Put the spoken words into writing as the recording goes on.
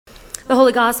The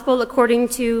Holy Gospel according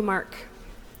to Mark.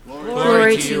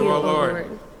 Glory to you, O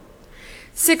Lord.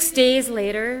 6 days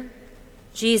later,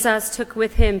 Jesus took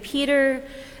with him Peter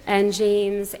and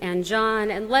James and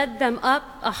John and led them up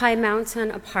a high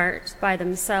mountain apart by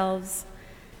themselves.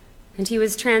 And he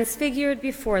was transfigured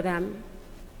before them,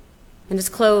 and his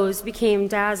clothes became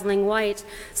dazzling white,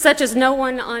 such as no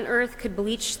one on earth could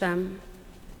bleach them.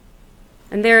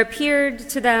 And there appeared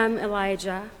to them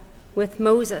Elijah with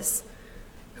Moses,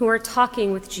 who were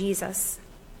talking with Jesus.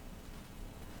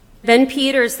 Then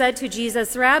Peter said to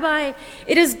Jesus, "Rabbi,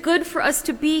 it is good for us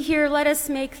to be here. Let us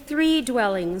make 3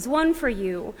 dwellings, one for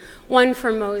you, one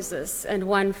for Moses, and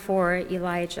one for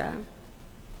Elijah."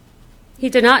 He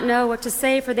did not know what to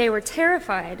say, for they were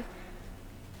terrified.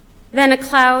 Then a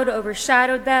cloud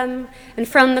overshadowed them, and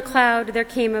from the cloud there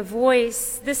came a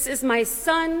voice, "This is my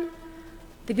Son,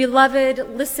 the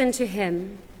beloved, listen to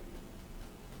him."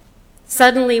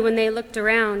 Suddenly, when they looked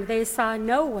around, they saw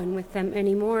no one with them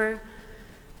anymore,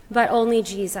 but only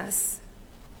Jesus.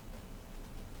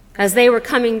 As they were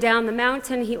coming down the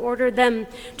mountain, he ordered them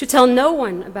to tell no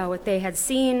one about what they had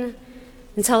seen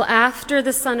until after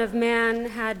the Son of Man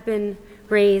had been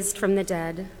raised from the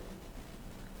dead.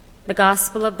 The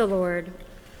Gospel of the Lord.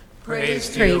 Praise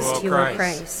to you, O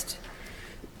Christ.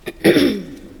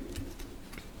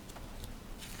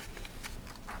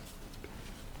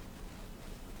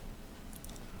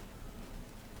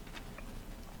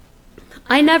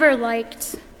 I never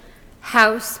liked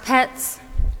house pets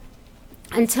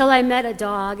until I met a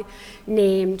dog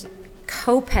named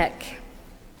Kopek.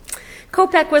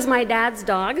 Kopek was my dad's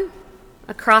dog,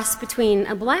 a cross between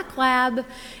a black lab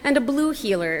and a blue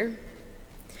heeler.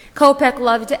 Kopek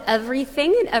loved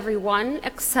everything and everyone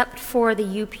except for the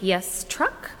UPS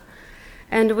truck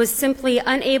and was simply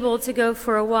unable to go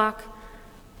for a walk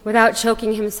without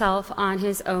choking himself on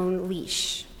his own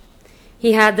leash.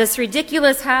 He had this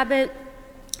ridiculous habit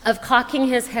of cocking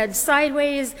his head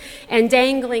sideways and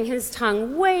dangling his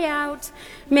tongue way out,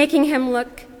 making him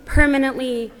look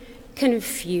permanently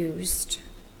confused.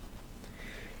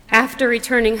 After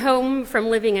returning home from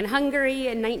living in Hungary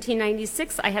in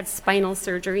 1996, I had spinal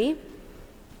surgery.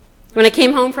 When I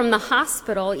came home from the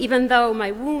hospital, even though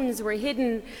my wounds were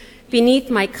hidden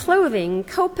beneath my clothing,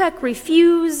 Kopek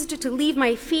refused to leave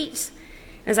my feet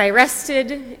as I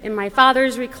rested in my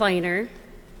father's recliner.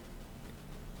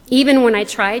 Even when I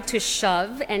tried to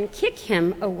shove and kick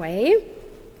him away,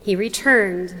 he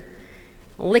returned,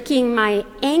 licking my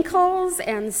ankles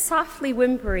and softly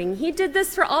whimpering. He did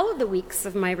this for all of the weeks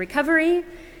of my recovery.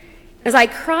 As I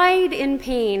cried in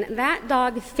pain, that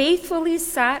dog faithfully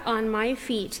sat on my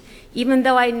feet, even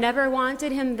though I never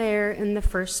wanted him there in the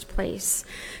first place.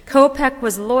 Kopek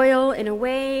was loyal in a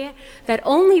way that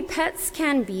only pets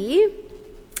can be,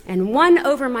 and won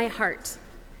over my heart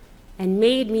and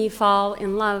made me fall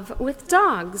in love with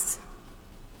dogs.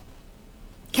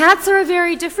 Cats are a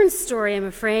very different story, I'm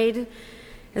afraid,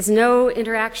 as no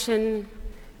interaction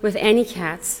with any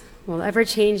cats will ever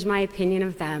change my opinion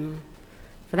of them.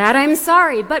 For that, I'm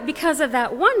sorry, but because of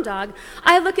that one dog,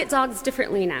 I look at dogs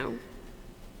differently now.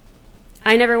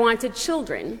 I never wanted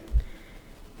children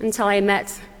until I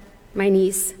met my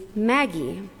niece,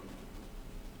 Maggie.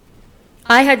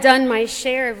 I had done my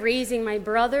share of raising my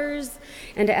brothers,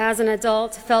 and as an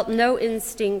adult, felt no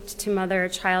instinct to mother a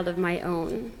child of my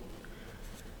own.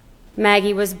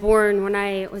 Maggie was born when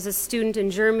I was a student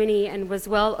in Germany and was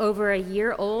well over a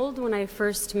year old when I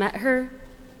first met her.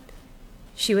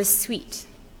 She was sweet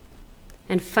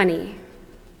and funny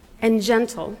and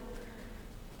gentle,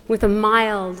 with a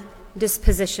mild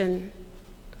disposition.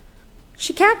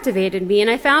 She captivated me, and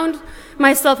I found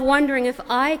myself wondering if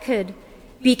I could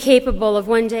be capable of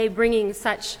one day bringing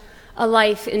such a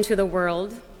life into the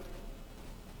world.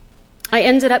 I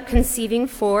ended up conceiving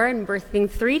 4 and birthing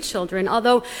 3 children,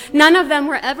 although none of them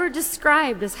were ever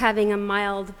described as having a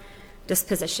mild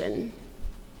disposition.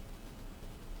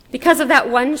 Because of that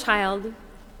one child,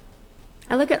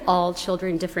 I look at all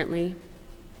children differently.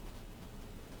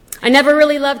 I never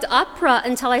really loved opera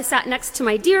until I sat next to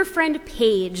my dear friend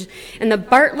Paige in the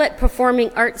Bartlett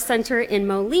Performing Arts Center in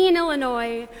Moline,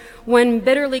 Illinois, one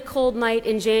bitterly cold night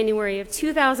in January of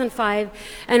 2005,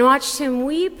 and watched him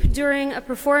weep during a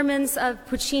performance of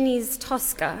Puccini's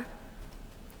Tosca.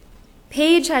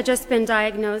 Paige had just been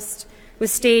diagnosed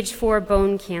with stage 4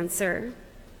 bone cancer.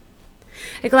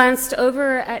 I glanced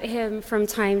over at him from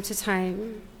time to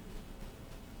time,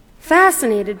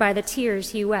 fascinated by the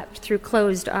tears he wept through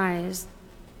closed eyes.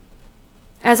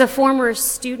 As a former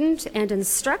student and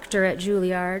instructor at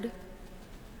Juilliard,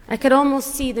 I could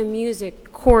almost see the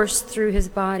music course through his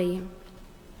body.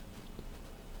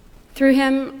 Through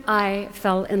him, I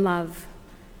fell in love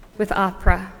with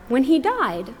opera. When he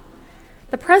died,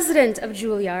 the president of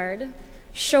Juilliard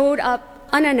showed up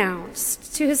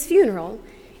unannounced to his funeral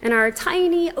in our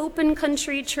tiny open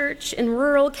country church in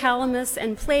rural Calamus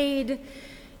and played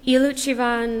I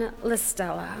Lucevan la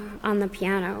Stella on the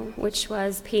piano, which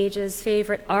was Page's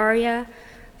favorite aria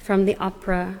from the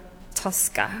opera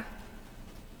Tosca.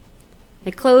 I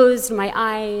closed my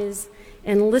eyes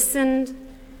and listened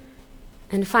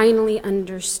and finally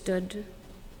understood.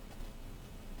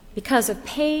 Because of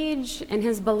Page and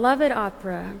his beloved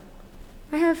opera,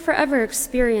 I have forever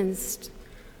experienced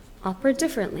opera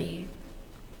differently.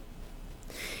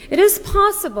 It is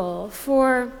possible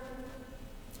for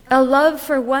a love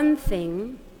for one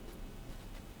thing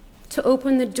to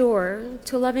open the door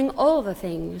to loving all the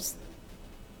things.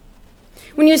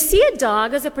 When you see a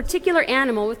dog as a particular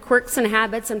animal with quirks and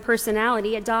habits and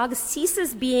personality, a dog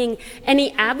ceases being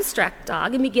any abstract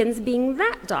dog and begins being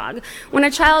that dog. When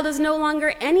a child is no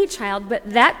longer any child, but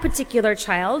that particular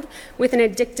child with an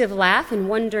addictive laugh and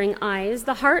wondering eyes,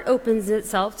 the heart opens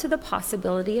itself to the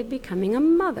possibility of becoming a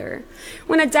mother.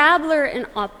 When a dabbler in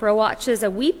opera watches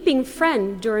a weeping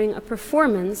friend during a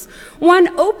performance,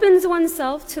 one opens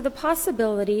oneself to the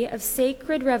possibility of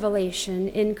sacred revelation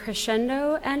in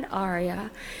crescendo and aria,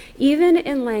 even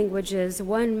in languages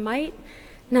one might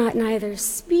not neither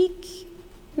speak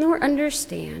nor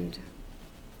understand.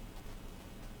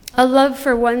 A love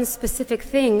for one specific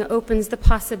thing opens the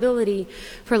possibility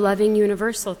for loving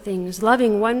universal things.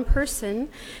 Loving one person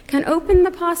can open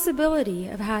the possibility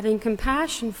of having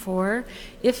compassion for,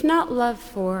 if not love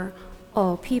for,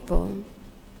 all people.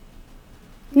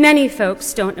 Many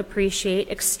folks don't appreciate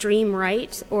extreme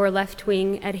right or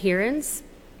left-wing adherents,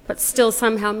 but still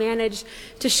somehow manage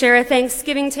to share a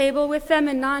Thanksgiving table with them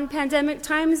in non-pandemic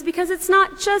times because it's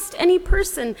not just any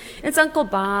person. It's Uncle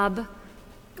Bob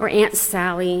or Aunt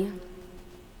Sally.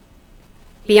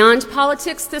 Beyond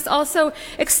politics, this also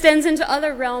extends into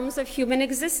other realms of human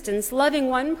existence. Loving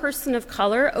one person of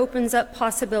color opens up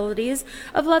possibilities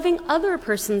of loving other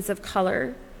persons of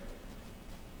color.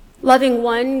 Loving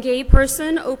one gay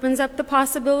person opens up the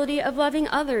possibility of loving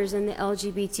others in the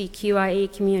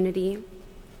LGBTQIA community.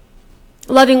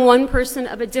 Loving one person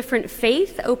of a different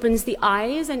faith opens the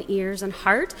eyes and ears and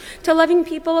heart to loving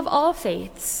people of all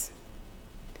faiths.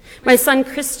 My son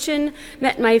Christian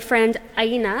met my friend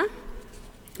Aina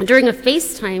during a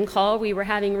FaceTime call we were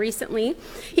having recently.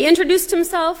 He introduced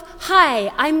himself,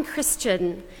 "Hi, I'm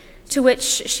Christian," to which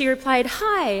she replied,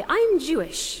 "Hi, I'm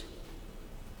Jewish."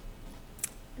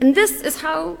 And this is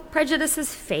how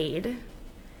prejudices fade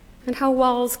and how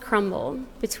walls crumble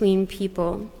between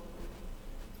people.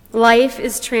 Life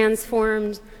is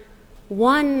transformed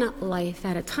one life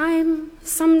at a time,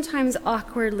 sometimes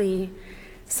awkwardly,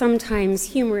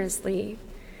 sometimes humorously.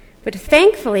 But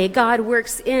thankfully, God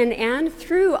works in and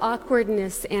through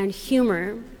awkwardness and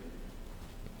humor.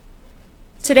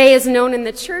 Today is known in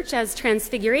the church as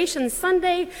Transfiguration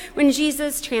Sunday, when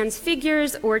Jesus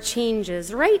transfigures or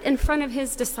changes right in front of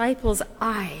his disciples'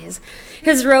 eyes.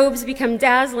 His robes become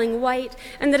dazzling white,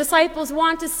 and the disciples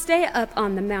want to stay up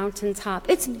on the mountaintop.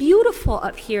 It's beautiful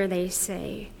up here, they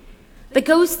say. The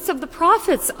ghosts of the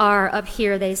prophets are up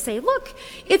here, they say. Look,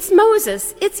 it's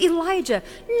Moses, it's Elijah.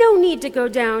 No need to go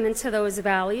down into those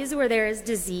valleys where there is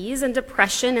disease and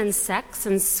depression and sex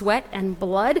and sweat and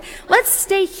blood. Let's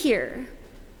stay here,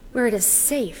 where it is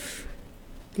safe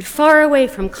and far away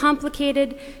from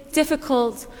complicated,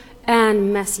 difficult,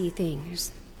 and messy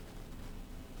things.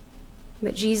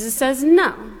 But Jesus says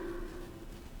no,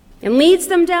 and leads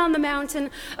them down the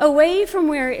mountain, away from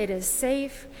where it is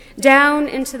safe, down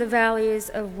into the valleys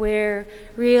of where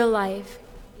real life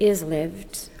is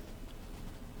lived.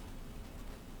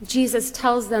 Jesus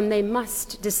tells them they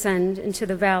must descend into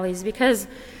the valleys because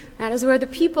that is where the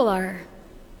people are.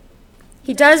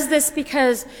 He does this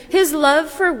because his love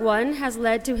for one has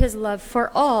led to his love for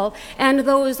all, and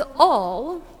those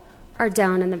all are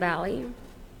down in the valley.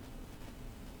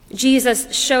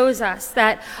 Jesus shows us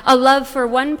that a love for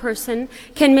one person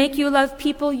can make you love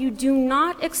people you do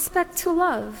not expect to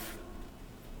love.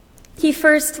 He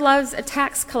first loves a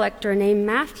tax collector named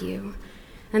Matthew,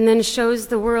 and then shows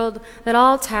the world that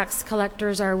all tax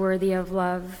collectors are worthy of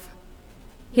love.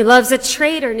 He loves a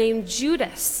traitor named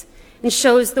Judas, and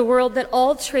shows the world that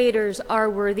all traitors are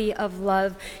worthy of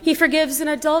love. He forgives an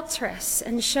adulteress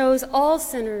and shows all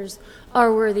sinners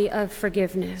are worthy of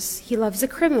forgiveness. He loves a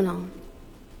criminal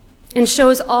and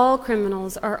shows all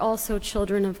criminals are also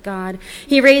children of God.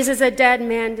 He raises a dead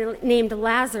man named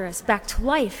Lazarus back to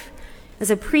life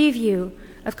as a preview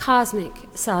of cosmic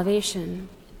salvation.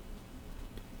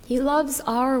 He loves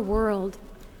our world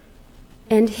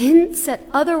and hints at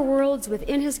other worlds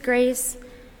within his grace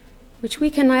which we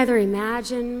can neither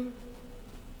imagine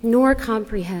nor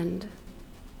comprehend.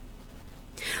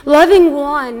 Loving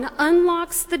one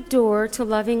unlocks the door to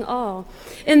loving all.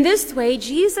 In this way,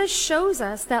 Jesus shows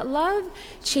us that love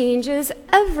changes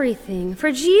everything.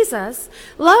 For Jesus,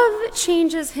 love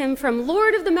changes him from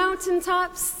Lord of the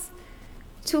mountaintops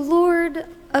to Lord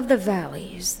of the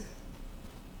valleys.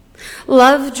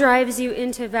 Love drives you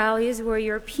into valleys where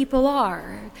your people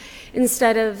are,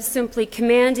 instead of simply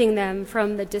commanding them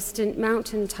from the distant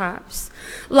mountaintops.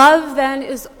 Love, then,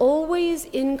 is always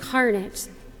incarnate,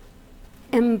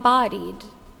 embodied.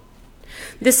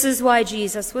 This is why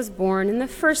Jesus was born in the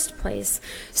first place,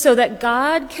 so that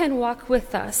God can walk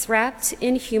with us, wrapped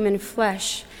in human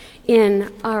flesh,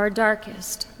 in our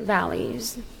darkest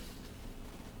valleys.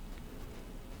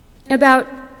 About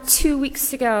 2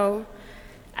 weeks ago,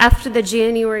 after the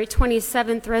January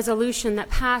 27th resolution that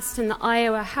passed in the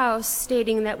Iowa House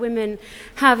stating that women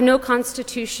have no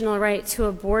constitutional right to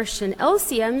abortion,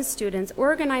 LCM students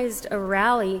organized a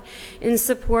rally in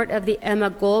support of the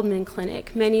Emma Goldman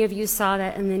Clinic. Many of you saw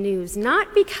that in the news.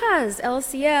 Not because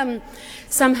LCM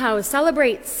somehow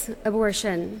celebrates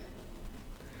abortion,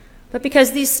 but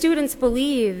because these students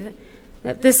believe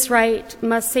that this right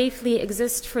must safely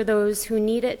exist for those who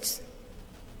need it,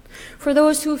 for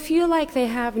those who feel like they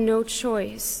have no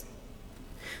choice,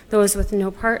 those with no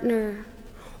partner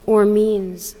or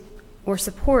means or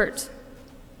support.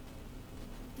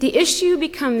 The issue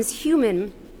becomes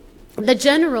human. The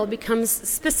general becomes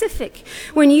specific.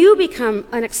 When you become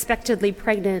unexpectedly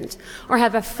pregnant or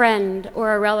have a friend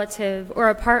or a relative or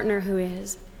a partner who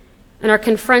is, and are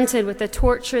confronted with the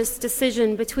torturous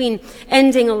decision between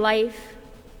ending a life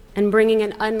and bringing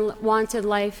an unwanted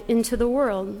life into the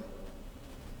world.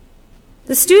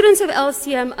 The students of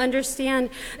LCM understand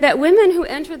that women who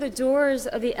enter the doors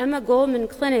of the Emma Goldman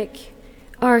Clinic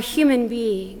are human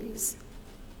beings,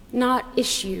 not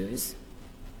issues.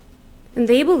 And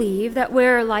they believe that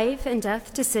where life and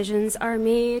death decisions are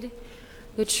made,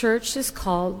 the church is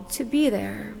called to be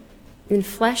there, in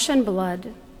flesh and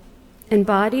blood,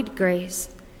 embodied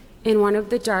grace, in one of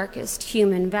the darkest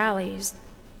human valleys.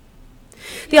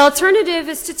 The alternative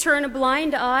is to turn a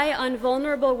blind eye on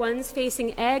vulnerable ones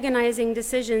facing agonizing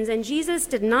decisions, and Jesus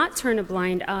did not turn a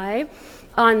blind eye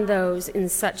on those in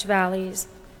such valleys.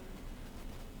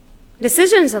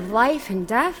 Decisions of life and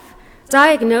death,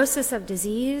 diagnosis of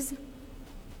disease,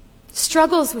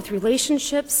 struggles with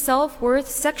relationships, self-worth,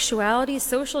 sexuality,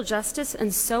 social justice,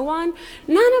 and so on.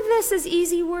 None of this is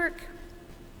easy work,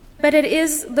 but it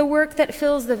is the work that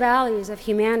fills the valleys of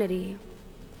humanity.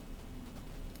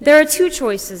 There are two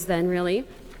choices then, really.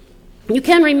 You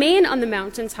can remain on the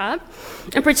mountaintop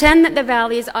and pretend that the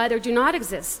valleys either do not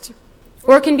exist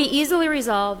or can be easily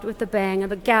resolved with the bang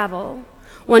of a gavel.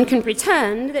 One can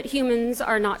pretend that humans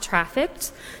are not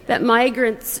trafficked, that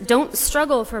migrants don't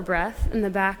struggle for breath in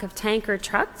the back of tanker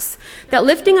trucks, that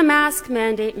lifting a mask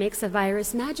mandate makes a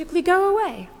virus magically go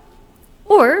away.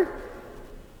 Or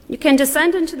you can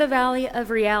descend into the valley of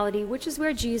reality, which is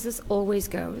where Jesus always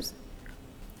goes.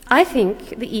 I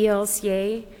think the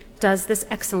ELCA does this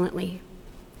excellently,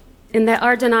 in that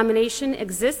our denomination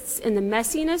exists in the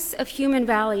messiness of human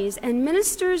valleys and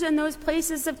ministers in those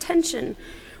places of tension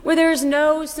where there is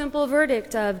no simple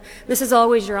verdict of this is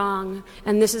always wrong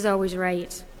and this is always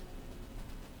right.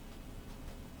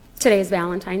 Today is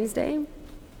Valentine's Day,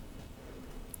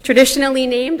 traditionally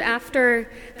named after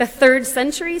the 3rd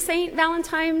century Saint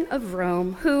Valentine of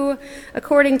Rome, who,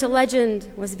 according to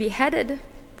legend, was beheaded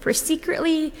for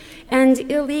secretly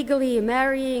and illegally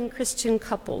marrying Christian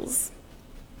couples.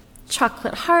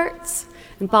 Chocolate hearts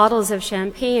and bottles of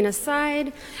champagne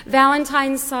aside,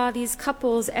 Valentine saw these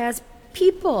couples as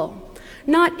people,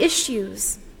 not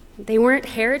issues. They weren't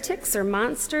heretics or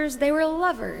monsters, they were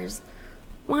lovers,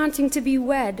 wanting to be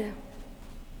wed.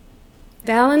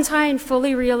 Valentine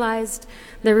fully realized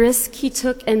the risk he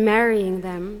took in marrying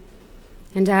them,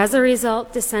 and as a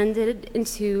result descended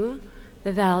into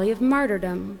the valley of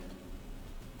martyrdom.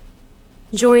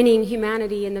 Joining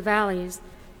humanity in the valleys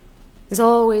is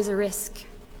always a risk.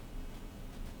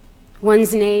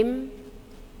 One's name,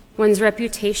 one's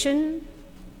reputation,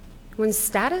 one's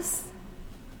status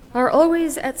are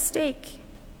always at stake.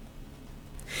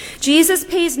 Jesus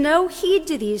pays no heed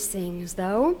to these things,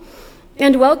 though,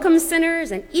 and welcomes sinners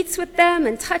and eats with them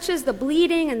and touches the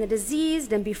bleeding and the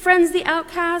diseased and befriends the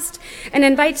outcast and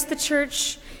invites the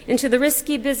church into the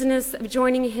risky business of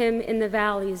joining him in the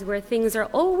valleys where things are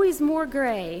always more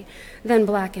gray than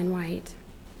black and white.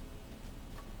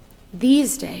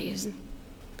 These days,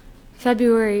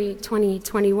 February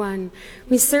 2021,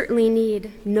 we certainly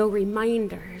need no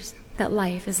reminders that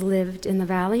life is lived in the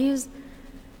valleys.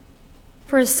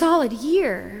 For a solid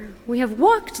year, we have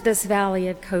walked this valley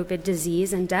of COVID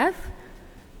disease and death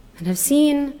and have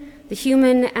seen the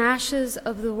human ashes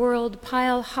of the world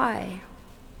pile high.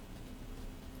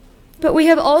 But we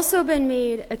have also been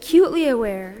made acutely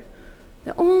aware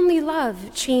that only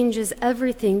love changes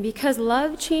everything, because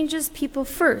love changes people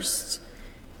first,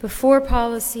 before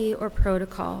policy or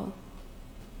protocol.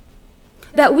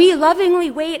 That we lovingly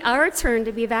wait our turn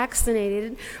to be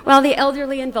vaccinated while the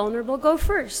elderly and vulnerable go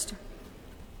first.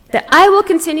 That I will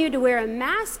continue to wear a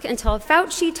mask until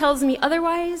Fauci tells me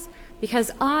otherwise, because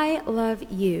I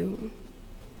love you.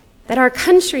 That our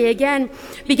country again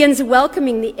begins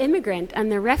welcoming the immigrant and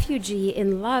the refugee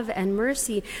in love and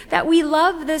mercy. That we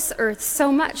love this earth so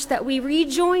much that we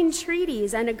rejoin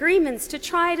treaties and agreements to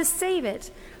try to save it.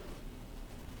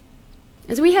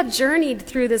 As we have journeyed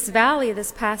through this valley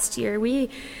this past year, we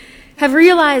have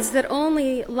realized that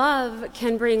only love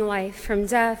can bring life from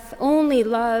death. Only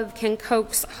love can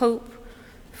coax hope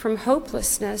from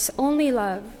hopelessness. Only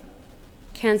love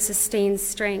can sustain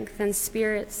strength and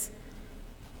spirits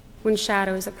when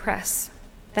shadows oppress.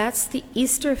 That's the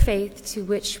Easter faith to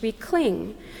which we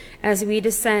cling as we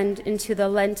descend into the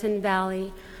Lenten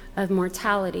valley of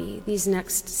mortality these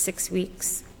next 6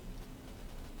 weeks.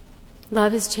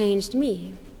 Love has changed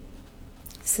me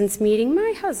since meeting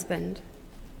my husband.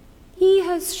 He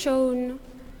has shown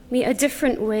me a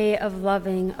different way of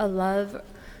loving, a love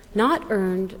not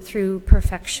earned through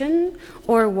perfection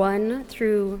or won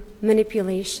through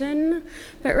manipulation,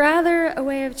 but rather a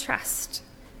way of trust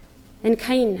and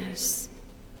kindness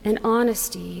and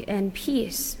honesty and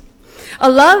peace. A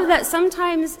love that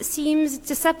sometimes seems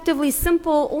deceptively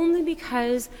simple only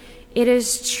because it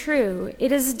is true.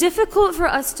 It is difficult for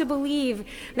us to believe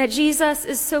that Jesus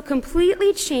is so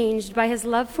completely changed by his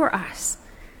love for us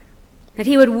that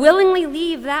he would willingly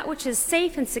leave that which is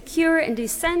safe and secure and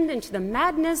descend into the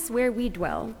madness where we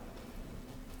dwell.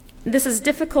 This is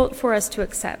difficult for us to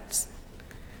accept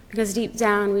because deep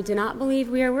down we do not believe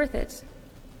we are worth it.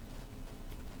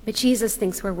 But Jesus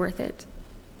thinks we're worth it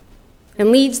and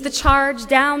leads the charge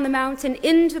down the mountain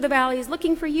into the valleys,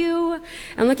 looking for you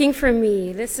and looking for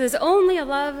me. This is only a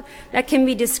love that can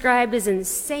be described as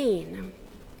insane,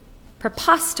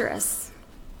 preposterous,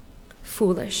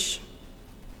 foolish.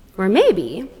 Or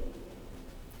maybe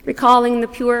recalling the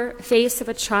pure face of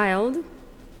a child,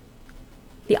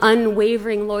 the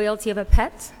unwavering loyalty of a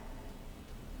pet,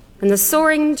 and the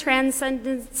soaring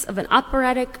transcendence of an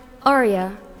operatic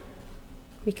aria,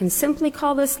 we can simply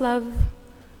call this love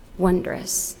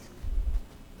wondrous.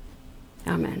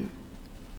 Amen.